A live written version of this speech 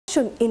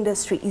Fashion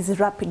industry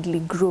is rapidly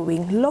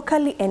growing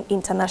locally and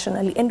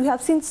internationally, and we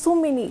have seen so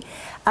many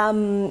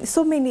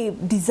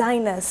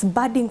designers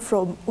budding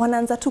from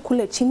wananza tu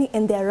kule chini,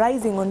 and they're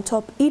rising on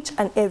top each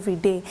and every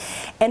day.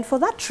 And for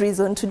that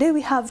reason, today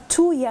we have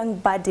two young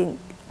budding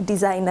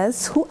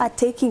designers who are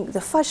taking the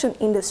fashion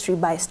industry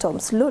by storm,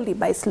 slowly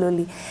by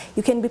slowly.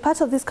 You can be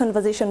part of this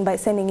conversation by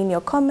sending in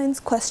your comments,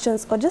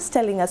 questions, or just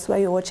telling us where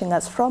you're watching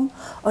us from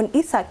on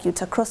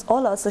eCircuit across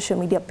all our social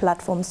media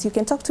platforms. You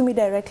can talk to me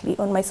directly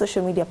on my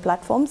social media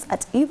platforms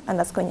at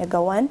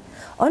Eve_Nyaga1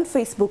 on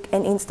Facebook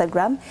and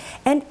Instagram,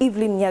 and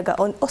Evelyn Nyaga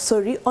on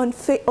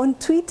on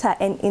Twitter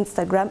and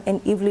Instagram,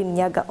 and Evelyn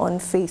Nyaga on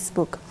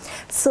Facebook.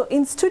 So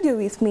in studio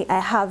with me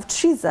I have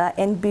Triza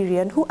and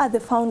Birian, who are the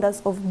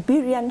founders of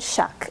Birian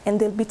Shack, and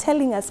they'll be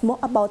telling us more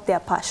about their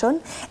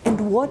passion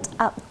and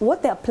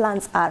what their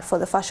plans are for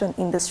the fashion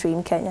industry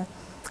in Kenya.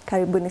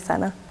 Karibuni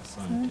sana.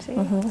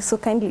 So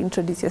kindly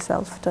introduce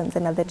yourself to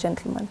another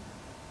gentleman.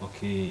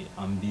 Okay,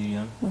 I'm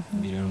Birian,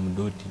 Birian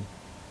Mudoti.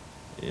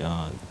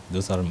 Yeah,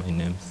 those are my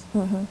names.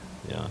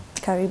 Yeah.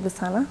 Karibu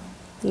sana,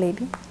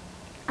 lady.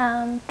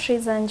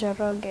 Triza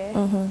Njoroge.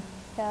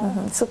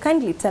 Yeah. So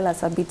kindly tell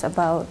us a bit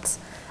about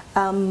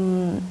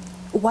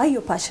why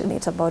you're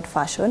passionate about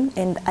fashion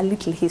and a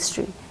little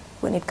history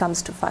when it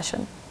comes to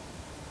fashion.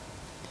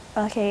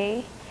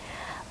 Okay.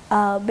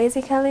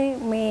 Basically,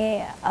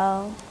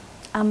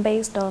 I'm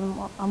based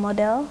on a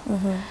model.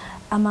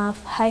 I'm a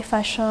high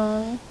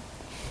fashion,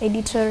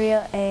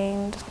 editorial,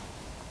 and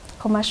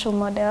commercial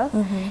model.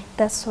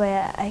 That's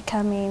where I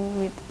come in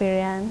with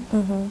Birian.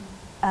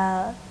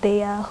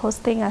 They are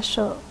hosting a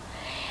show,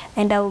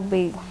 and I will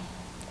be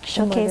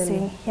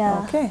showcasing.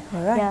 Yeah. Okay,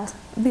 all right. Yeah.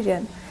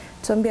 Birian,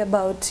 tell me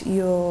about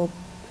your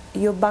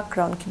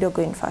background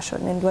kidogo in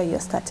fashion and why you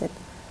started.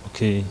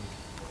 Okay,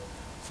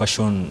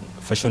 fashion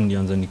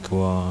nianza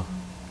nikiwa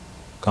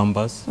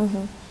campus.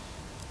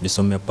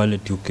 Nisomea pale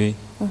UK,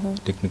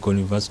 Technical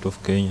University of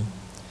Kenya.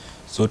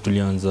 So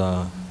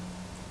tulianza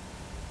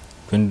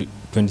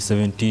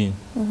 2017.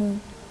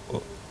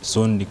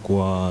 So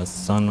nilikuwa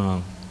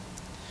sana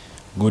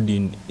good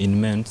in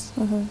men's.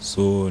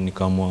 So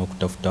nikaamua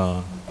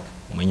kutafuta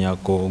mwenye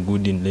ako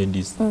good in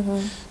ladies.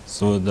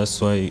 So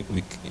that's why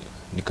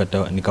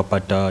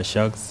nikapata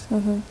Shacks.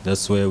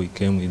 That's where we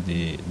came with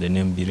the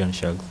name Birian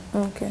Shacks.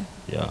 Okay.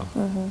 Yeah.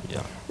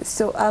 Yeah.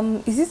 So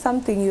is this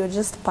something you're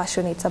just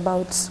passionate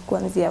about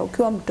kuanzia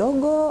ukiwa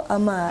mdogo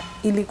ama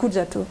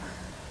ilikuja tu?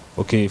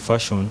 Okay,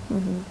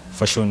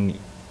 fashion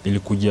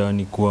ilikuja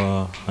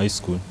nikuwa high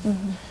school.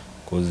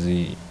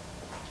 Cause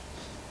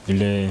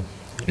vile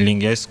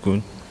lingi high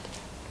school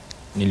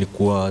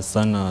nilikuwa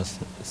sana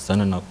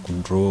na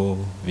kudraw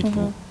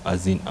vitu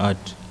as in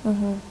art.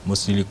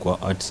 Mostly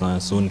kwa art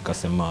science, so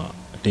nikasema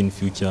at in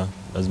future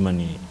lazima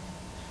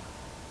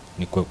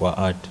nikwe kwa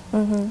art.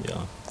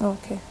 Yeah.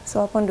 Okay.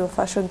 So hapo ndio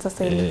fashion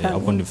sasa ilikuja.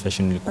 Hapo ndio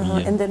fashion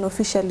ilikuja. And then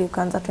officially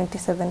ukaanza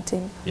 2017.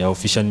 Yeah,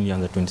 officially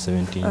nilianza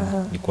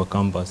 2017. Nilikuwa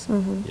campus.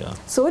 Yeah.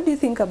 So what do you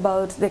think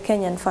about the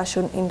Kenyan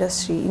fashion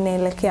industry?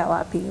 Inaelekea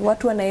wapi?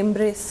 Watu wana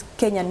embrace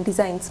Kenyan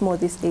designs more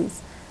these days?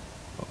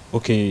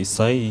 Okay,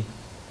 sai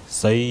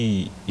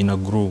ina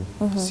grow.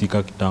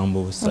 Sika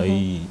kitambo,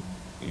 sai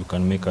you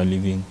can make a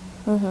living.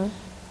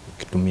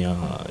 Ukitumia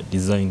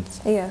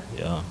designs. Yeah.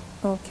 Yeah.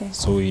 Okay.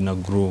 So ina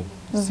grow.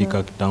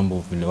 Sika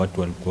kitambo vile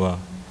watu walikuwa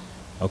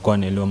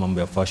wanaelewa mambo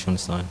ya fashion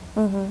sana.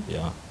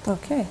 Yeah.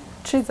 Okay.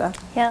 Triza.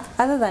 Yeah.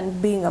 Other than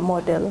being a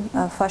model,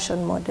 a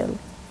fashion model,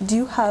 do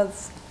you have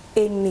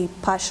any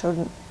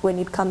passion when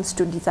it comes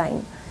to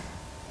design?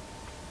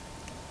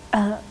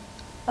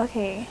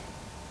 Okay.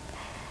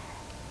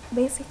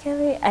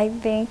 Basically, I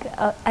think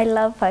I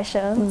love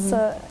fashion,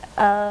 so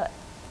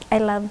I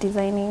love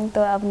designing.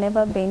 Though I've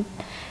never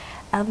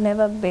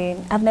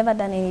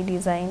done any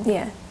design.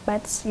 Yeah.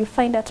 But you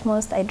find at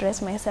most I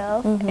dress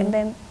myself, and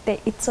then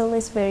it's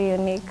always very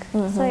unique.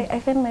 So I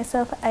find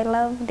myself, I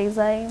love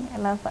design, I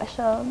love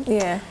fashion.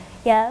 Yeah.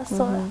 Yeah.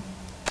 So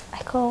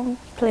I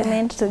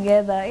complement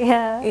together.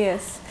 Yeah.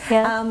 Yes.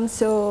 Yeah.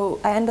 So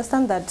I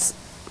understand that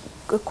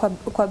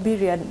kwa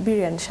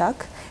Birian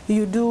Shack,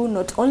 you do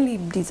not only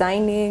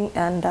designing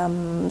and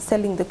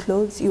selling the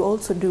clothes, you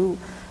also do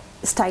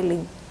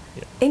styling.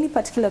 Yeah. Any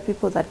particular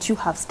people that you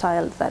have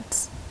styled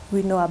that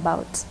we know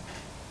about?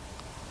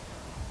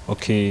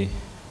 Okay,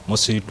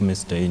 mostly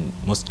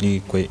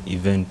kwa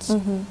events.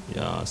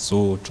 Yeah,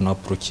 so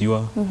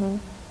tunaapproachiwa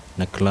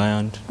na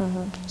client.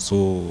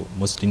 So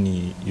mostly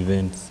ni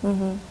events.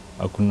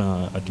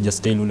 Hakuna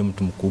hatujastyle ule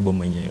mtu mkubwa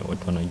mwenye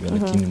watu wanajua,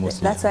 lakini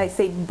mostly. That's why I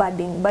said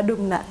budding. Bado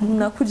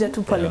mnakuja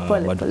tu pole.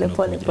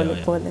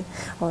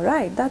 All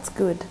right, that's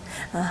good.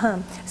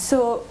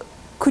 So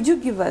could you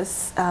give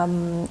us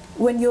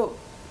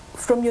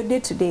from your day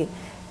to day,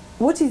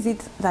 what is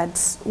it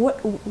that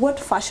what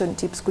fashion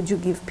tips could you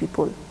give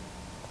people,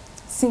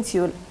 since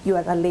you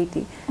are a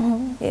lady?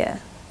 Yeah,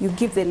 you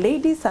give the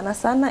ladies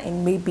sana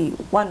and maybe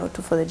one or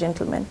two for the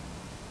gentlemen.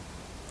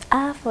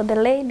 For the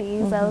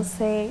ladies, I'll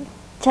say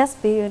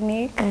just be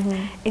unique.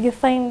 If you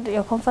find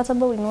you're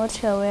comfortable in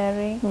what you're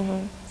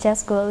wearing,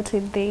 just go out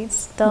with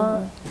this.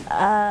 Don't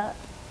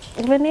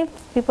even if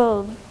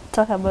people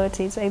talk about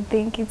it, I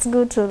think it's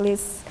good to at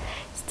least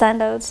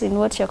stand out in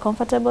what you're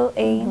comfortable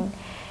in.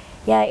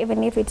 Yeah,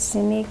 even if it's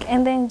unique.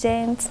 And then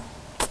gents,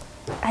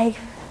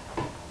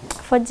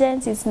 for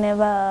gents, it's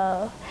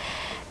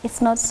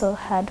not so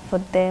hard for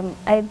them.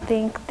 I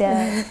think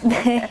their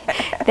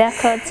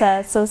thoughts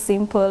are so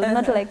simple,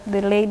 not like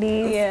the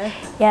ladies.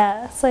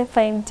 Yeah, so I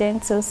find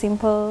gents so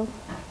simple.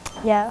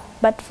 Yeah,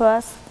 but for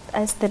us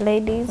as the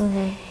ladies,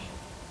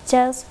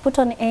 just put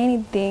on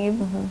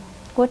anything.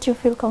 What you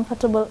feel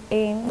comfortable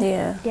in.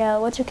 Yeah,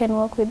 what you can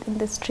walk with in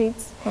the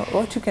streets.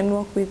 What you can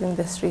walk with in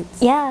the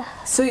streets. Yeah.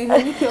 So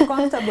even if you're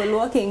comfortable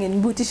walking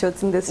in booty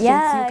shorts in the streets,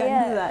 you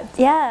can do that.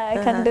 Yeah,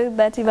 I can do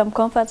that if I'm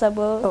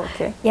comfortable.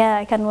 Okay. Yeah,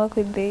 I can walk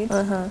with it.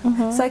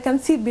 So I can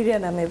see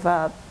Birian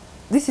Ameva.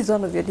 This is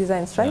one of your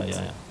designs, right?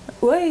 Yeah.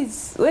 Where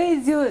is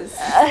yours?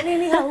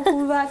 Really,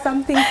 how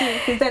something to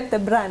present the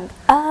brand?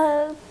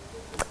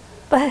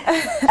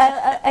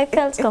 I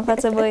felt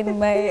comfortable in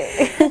my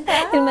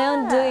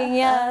own doing,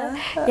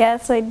 yeah.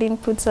 So I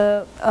didn't put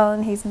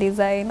on his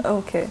design.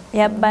 Okay.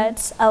 Yeah,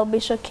 but I'll be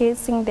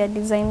showcasing their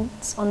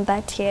designs on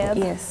that year.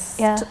 Yes.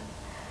 Yeah.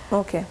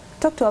 Okay.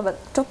 Talk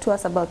to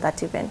us about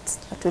that event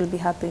that will be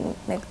happening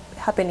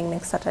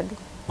next Saturday.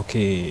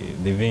 Okay,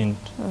 the event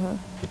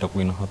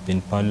itakuwa ina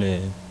happen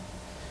pale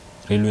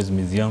Railways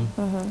Museum.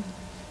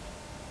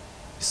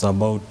 It's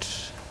about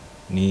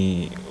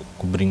to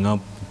bring up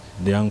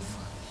the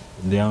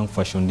young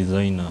fashion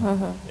designer.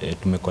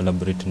 To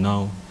collaborate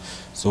now,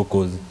 so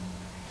cause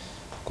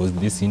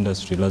this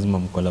industry lazima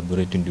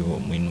collaborate ndio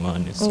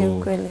muinwane.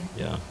 So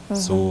yeah,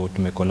 so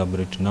to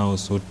collaborate now,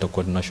 so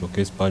tutakuwa tuna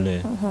showcase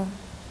pale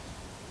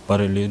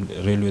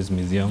Railways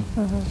Museum,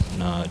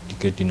 na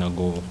ticket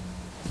inago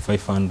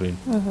 500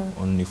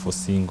 only for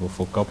single,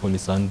 for couple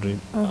is 100,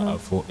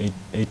 for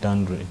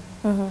 800,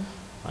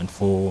 and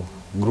for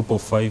group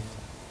of 5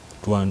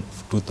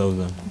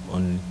 2,000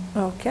 only.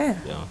 Okay.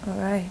 Yeah. All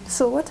right.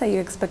 So what are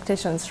your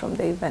expectations from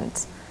the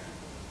event?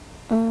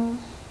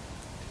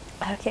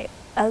 Okay,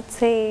 I'll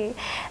say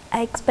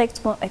I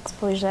expect more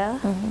exposure.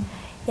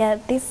 Yeah,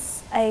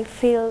 this I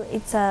feel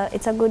it's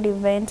a good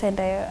event, and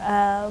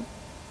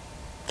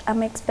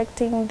I'm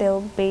expecting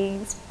there'll be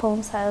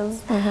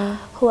sponsors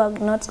who are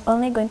not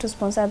only going to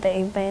sponsor the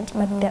event,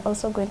 but they're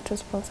also going to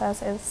sponsor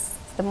us as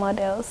the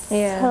models.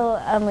 So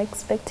I'm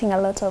expecting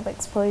a lot of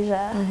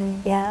exposure.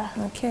 Yeah.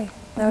 Okay.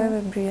 Now,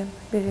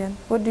 Birian,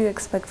 what do you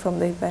expect from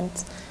the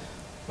event?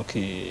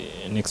 Okay,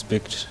 and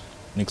expect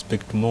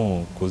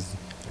more, because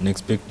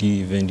expect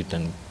the event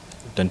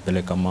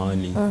itanipeleka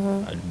mahali.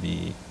 I'll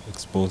be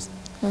exposed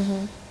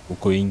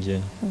uko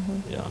nje.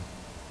 Yeah.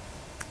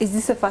 Is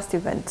this a first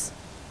event?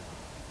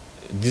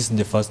 This is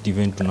the first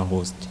event tuna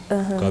host.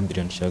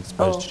 Birian Sharks.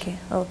 Okay.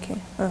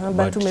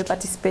 But you may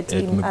participate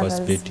in others.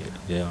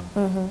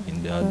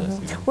 In the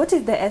others. What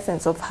is the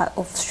essence of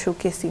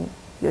showcasing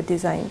your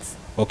designs?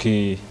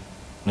 Okay,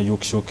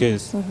 najua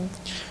showcase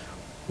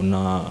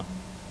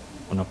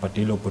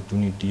unapata ile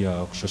opportunity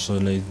ya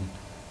socialize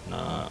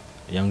na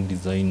young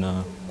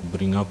designer, to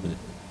bring up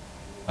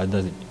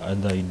other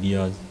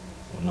ideas,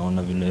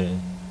 unaona vile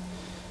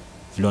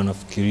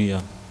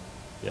wanafikiria.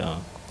 Yeah.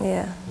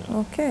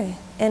 Okay.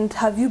 And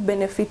have you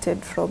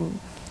benefited from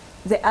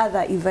the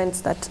other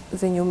events that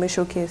zenye ume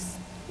showcase?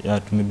 Yeah,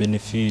 tume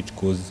benefit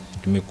because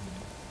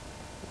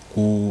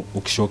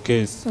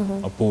ukishowcase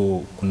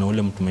hapo kuna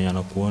ule mtu mwenye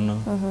anakuona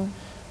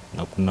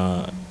na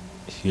kuna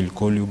he'll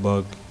call you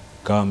back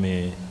kama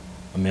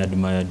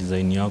ameadmire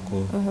design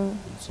yako.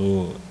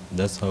 So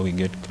that's how we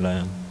get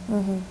client.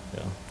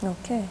 Yeah.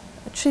 Okay.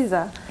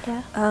 Triza,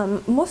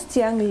 most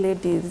young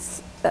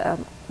ladies,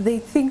 they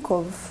think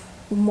of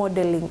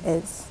modeling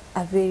as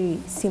a very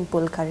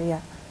simple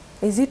career.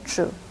 Is it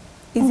true?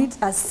 Is it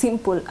as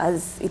simple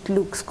as it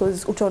looks?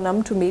 Because utaona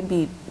mtu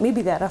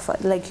maybe they are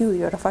like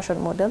you're a fashion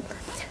model.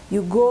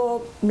 You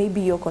go,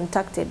 maybe you're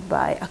contacted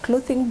by a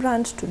clothing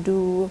brand to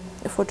do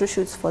photo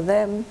shoots for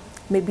them.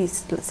 Maybe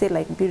say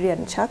like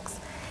Birian Sharks.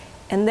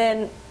 And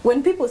then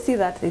when people see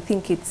that, they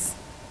think it's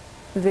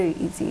very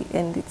easy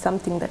and it's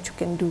something that you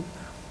can do.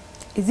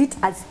 Is it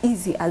as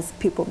easy as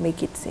people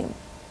make it seem?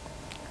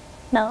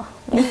 No.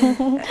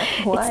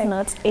 Why? It's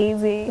not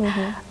easy.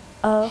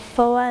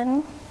 For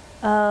one,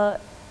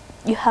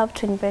 you have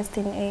to invest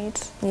in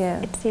it.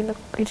 Yeah.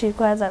 It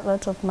requires a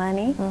lot of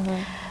money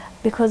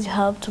because you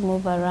have to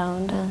move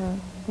around.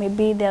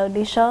 Maybe the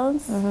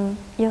auditions,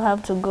 you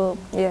have to go.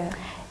 Yeah.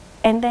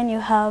 And then you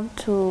have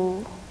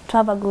to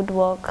have a good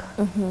work.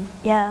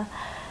 Yeah.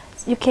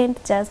 You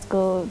can't just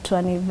go to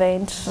an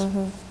event.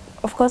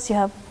 Of course, you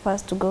have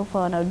first to go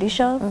for an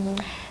audition.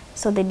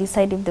 So they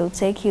decide if they'll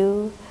take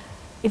you,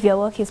 if your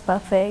work is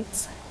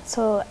perfect.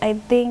 So I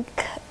think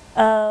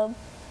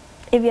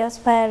if you're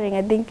aspiring,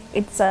 I think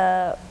it's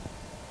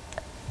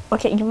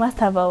okay, you must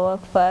have a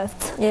work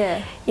first.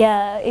 Yeah.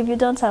 Yeah, if you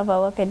don't have a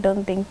work, I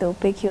don't think they'll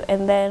pick you.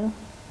 And then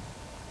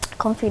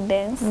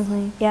confidence.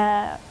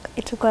 Yeah,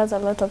 it requires a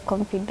lot of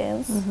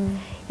confidence.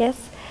 Yes.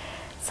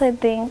 So I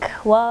think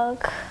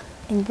work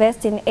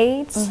invest in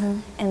it,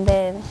 and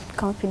then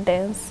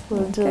confidence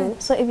will do.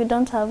 So if you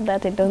don't have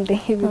that, I don't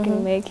think you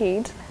can make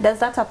it. Does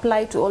that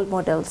apply to all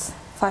models?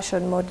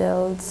 Fashion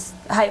models,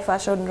 high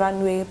fashion,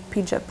 runway,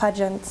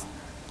 pageants?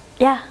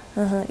 Yeah.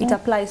 It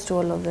applies to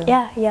all of them?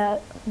 Yeah,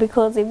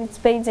 because if it's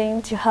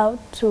pageant, you have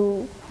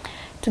to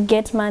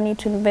get money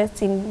to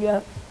invest in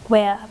your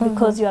wear,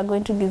 because you are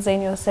going to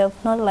design yourself,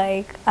 not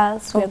like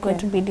us, we are going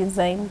to be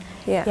designed.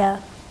 Yeah.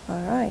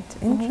 All right,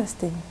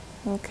 interesting.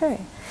 Okay.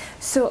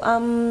 So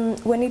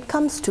when it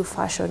comes to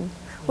fashion,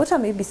 what are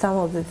maybe some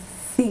of the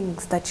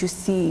things that you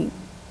see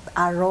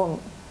are wrong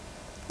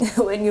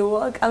when you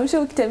walk? I'm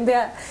sure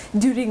ukitembea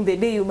during the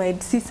day you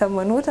might see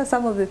someone. What are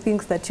some of the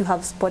things that you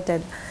have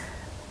spotted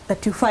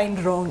that you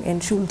find wrong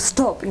and should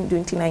stop in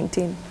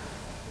 2019?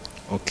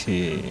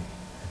 Okay.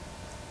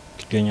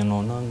 Kitu yenye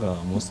naonanga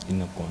mostly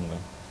inakuanga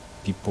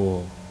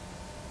people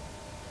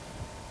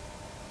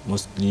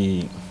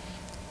mostly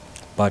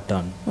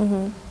pattern.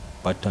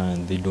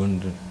 Pattern, they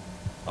don't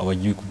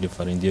hawajui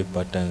kudifferentiate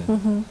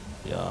pattern.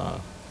 Yeah.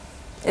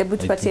 Able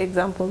to patia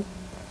example?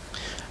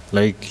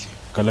 Like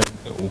color,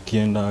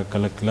 ukienda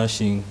color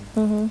clashing,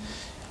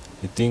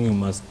 I think you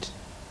must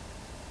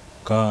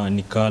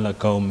ni color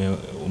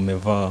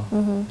umevaa,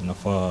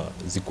 inafaa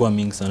zikuwa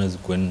mingi sana,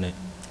 zikuwe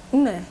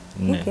 4.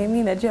 Okay,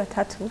 mimi najua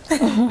 3.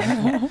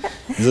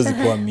 Hizo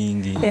zikuwa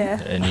mingi, ni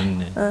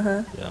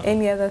 4.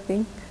 Any other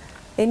thing?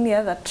 Any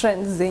other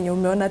trends zenye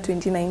umeona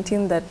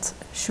 2019 that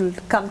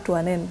should come to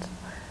an end?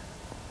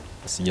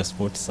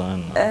 Sijaspot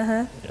sana.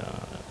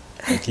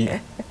 Yeah.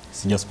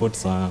 Sijaspot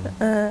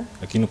sana.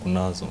 Lakini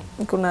kunazo.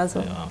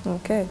 Yeah.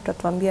 Okay,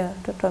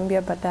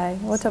 tutatuambia baadaye.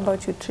 What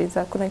about you,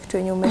 Triza? Kuna kitu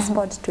yenye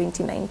umespot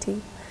 2019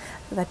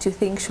 that you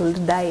think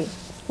should die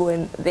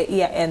when the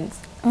year ends?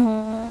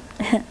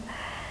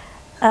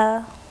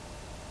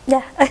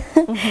 Yeah.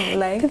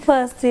 Like? People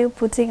are still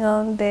putting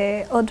on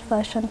the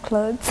old-fashioned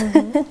clothes.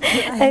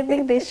 I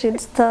think they should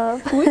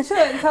stop. Which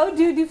ones? How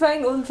do you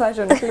define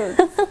old-fashioned clothes?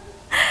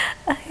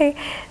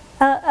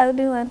 I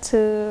don't want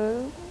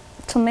to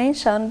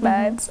mention,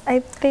 but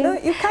I think... No,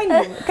 you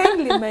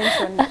kindly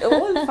mention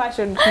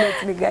old-fashioned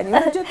clothes ni gani?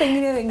 Unajua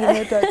pengine wengine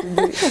wetu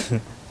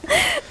hatujui.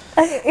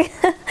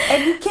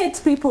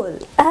 Educate people.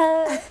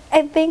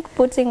 I think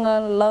putting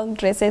on long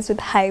dresses with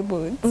high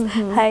boots,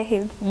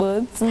 high-heeled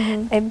boots,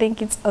 I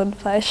think it's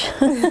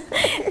old-fashioned.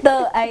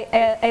 Though,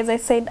 as I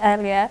said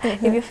earlier,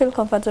 if you feel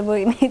comfortable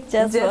in it,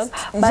 just walk.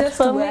 But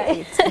for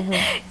me,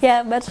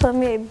 yeah, but for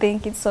me, I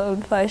think it's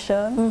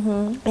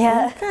old-fashioned.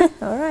 Yeah. Okay.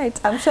 All right.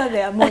 I'm sure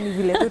there are more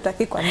vile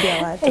tutaki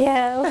kuambia watu.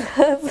 Yeah, of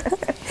course.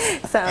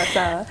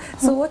 Sawa.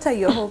 So, what are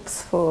your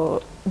hopes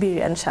for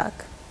Biri and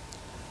Shark?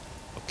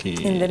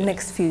 In the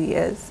next few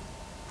years?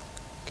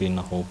 Okay,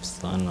 na hope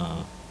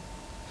sana.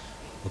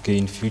 Okay,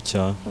 in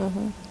future,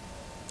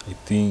 I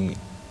think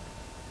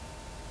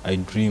I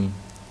dream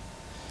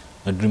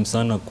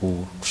sana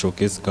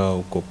kushowcase ka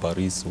uko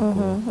Paris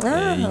uko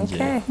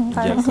okay.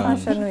 Paris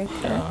Fashion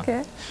Week.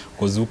 Okay.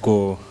 Because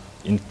uko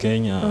in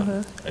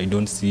Kenya, I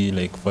don't see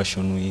like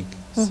Fashion Week.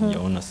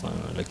 Sijaona sana,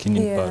 lakini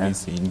in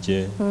Paris,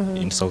 nje,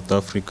 in South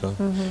Africa,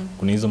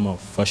 kuna hizo ma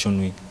Fashion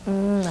Week.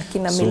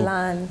 Akina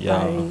Milan,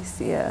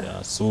 Paris,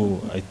 yeah. So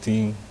I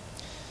think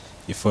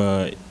if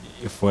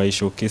I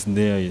showcase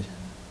there,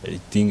 I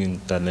think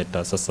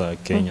nitaleta sasa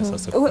Kenya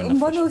sasa.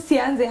 Mbona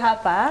usianze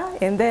hapa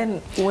and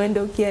then uende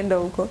ukienda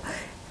huko?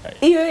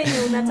 Hiyo yenye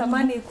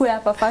unatamani ikuwe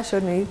hapa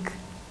Fashion Week.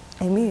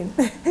 I mean,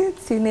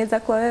 si unaweza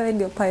kuwa wewe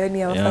ndio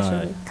pioneer wa Fashion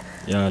Week.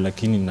 Yeah,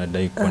 lakini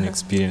nadai kuwa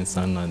experience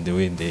sana the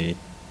way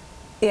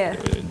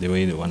the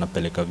way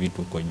wanapeleka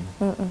vitu kwa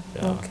juu.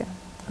 Okay.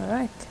 All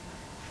right.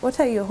 What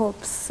are your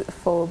hopes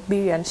for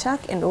Biri and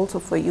Shark and also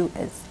for you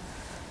as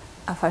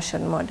a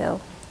fashion model?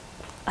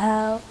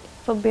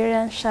 For Biri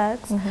and Shark,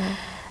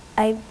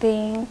 I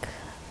think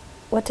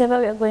whatever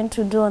we are going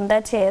to do on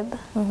that year,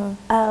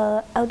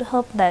 I would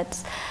hope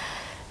that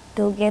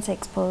they'll get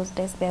exposed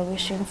as they're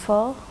wishing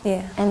for.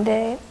 Yeah. And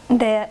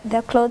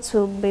their clothes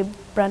will be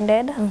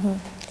branded.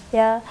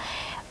 Yeah.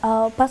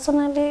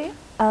 Personally,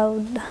 I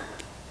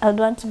would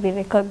want to be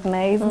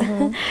recognized.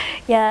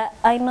 Yeah,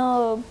 I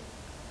know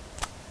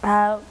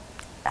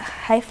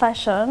high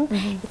fashion,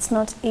 it's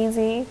not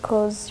easy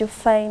because you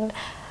find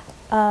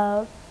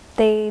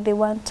they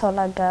want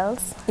taller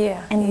girls.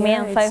 Yeah. And me,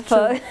 I'm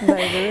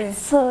 5'4".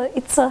 So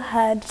it's so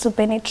hard to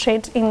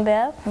penetrate in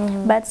there.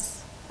 But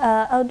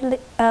I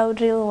would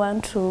really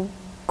want to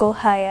go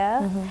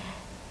higher.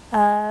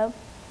 I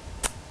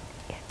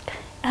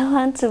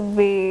want to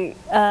be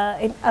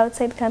in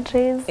outside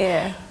countries.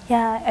 Yeah.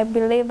 Yeah, I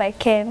believe I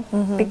can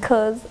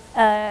because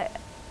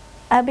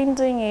I've been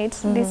doing it.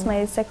 This is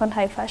my second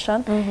high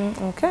fashion.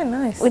 Okay,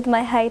 nice. With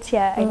my height,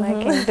 yeah, I know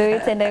I can do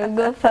it and I will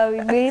go far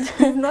with it.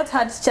 You've not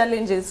had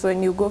challenges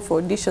when you go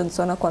for auditions,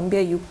 so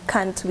wanakuambia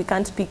we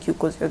can't pick you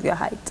because of your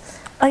height.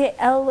 Okay,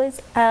 I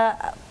always,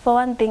 for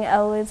one thing, I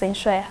always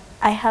ensure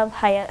I have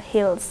higher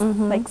heels,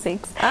 like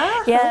 6.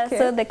 Yeah, okay.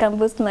 So they can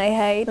boost my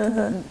height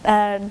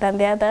than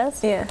the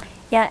others. Yeah.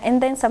 Yeah,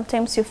 and then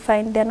sometimes you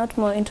find they're not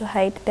more into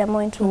height, they're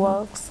more into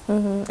walks.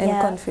 And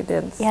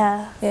confidence.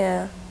 Yeah.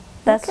 Yeah.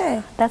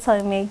 That's how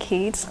I make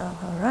it. Oh,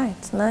 all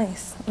right,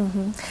 nice.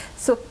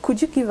 So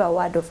could you give a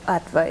word of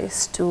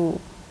advice to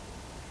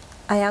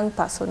a young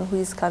person who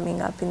is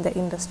coming up in the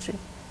industry?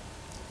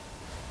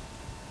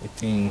 I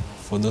think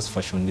for those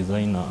fashion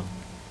designers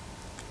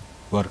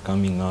who are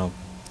coming up,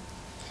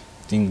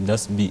 I think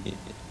just be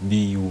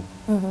you.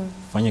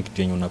 Fanya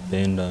kitu yenye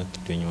unapenda,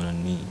 kitu yenye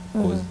unani.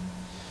 Because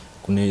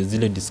kuna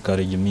zile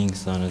discourage mingi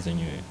sana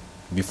zenye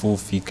before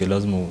ufike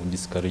lazima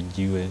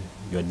udiscouragewe,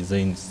 your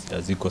designs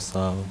haziko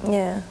sawa.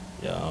 Yeah.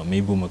 Yeah,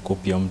 maybe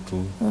umekopia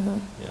mtu.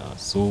 Yeah,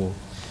 so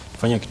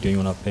fanya kitu yenye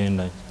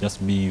unapenda,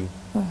 just be you.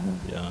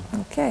 Yeah.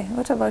 Okay,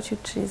 what about you,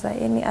 Teresa?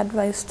 Any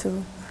advice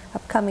to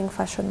upcoming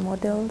fashion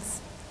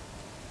models?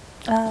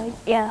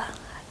 Yeah.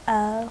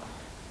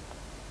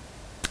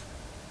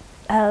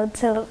 I'll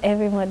tell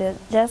every model,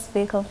 just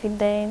be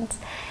confident.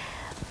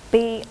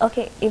 Be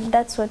okay if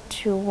that's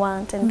what you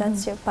want and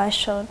that's your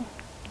passion.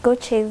 Go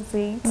chase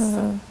it.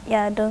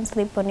 Yeah, don't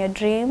sleep on your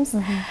dreams.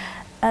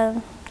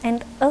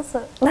 And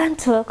also learn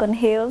to walk on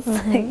heels.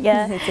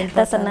 Yeah,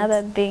 that's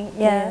another thing.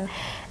 Yeah.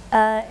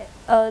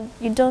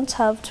 You don't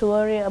have to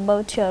worry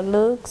about your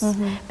looks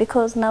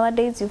because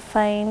nowadays you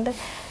find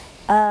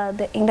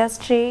the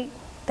industry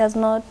does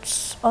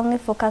not only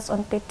focus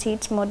on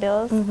petite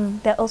models,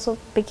 they're also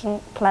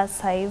picking plus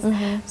size.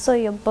 So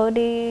your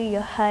body,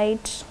 your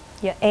height,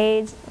 your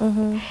age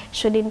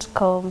shouldn't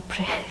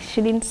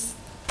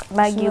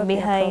lag you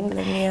behind.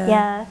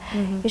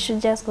 You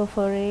should just go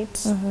for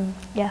it.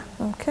 Yeah.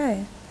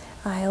 Okay.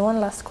 I have one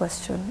last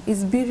question.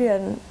 Is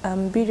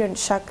Biryan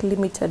Shark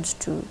limited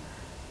to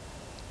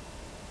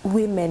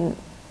women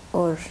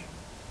or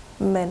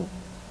men,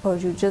 or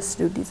you just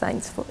do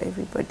designs for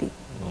everybody?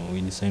 No,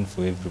 we design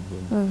for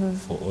everybody,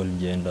 for all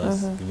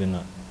genders, even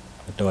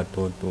hata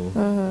watoto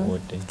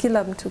wote.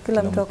 Kila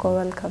mtu ako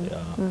welcome.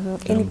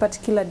 Yeah. Any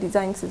particular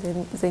designs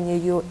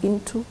zenye you're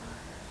into?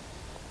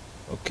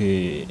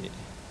 Okay,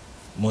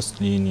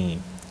 mostly ni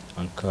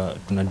Ankara,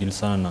 tunadeal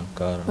sana na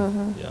Ankara.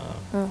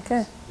 Yeah.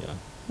 Okay. Yeah.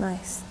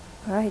 Nice.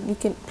 All right, you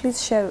can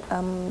please share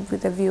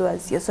with the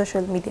viewers your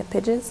social media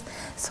pages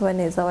so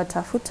wanaweza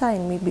watafuta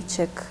and maybe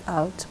check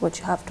out what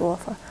you have to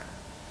offer.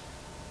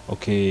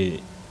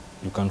 Okay,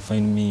 you can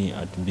find me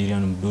at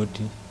Biryan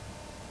Mdoti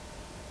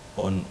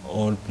on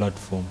all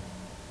platform.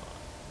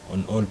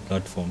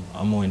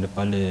 Ama uende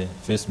pale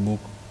Facebook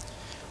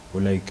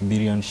or like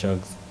Biryan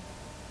Sharks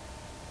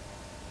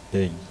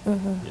page.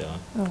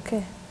 Yeah.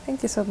 Okay,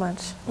 thank you so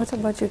much. What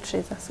about you,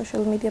 Teresa?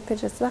 Social media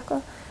pages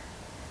zako?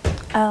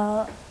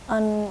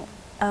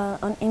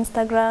 On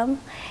Instagram,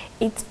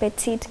 it's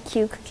Petite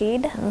Cute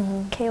Kid,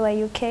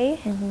 KYUK.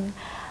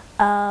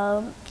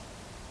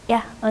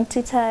 Yeah, on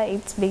Twitter,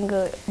 it's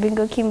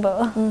Bingo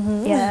Kimbo.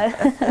 Yeah.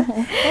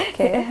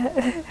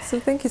 Okay. So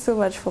thank you so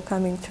much for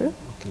coming through.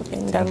 Okay,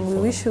 And we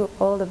wish you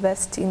all the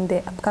best in the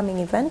upcoming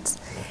events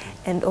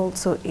and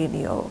also in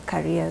your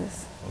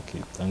careers.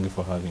 Okay, thank you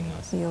for having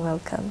us. You're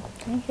welcome.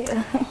 Thank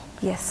you.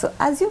 Yes, so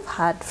as you've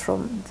heard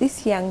from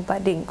these young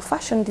budding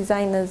fashion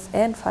designers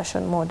and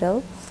fashion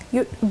model,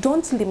 you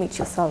don't limit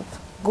yourself.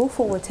 Go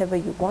for whatever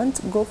you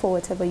want, go for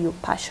whatever you're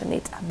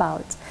passionate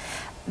about.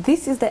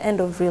 This is the end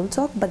of Real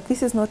Talk, but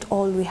this is not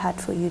all we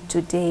had for you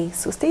today.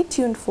 So stay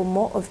tuned for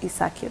more of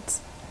eCircuits.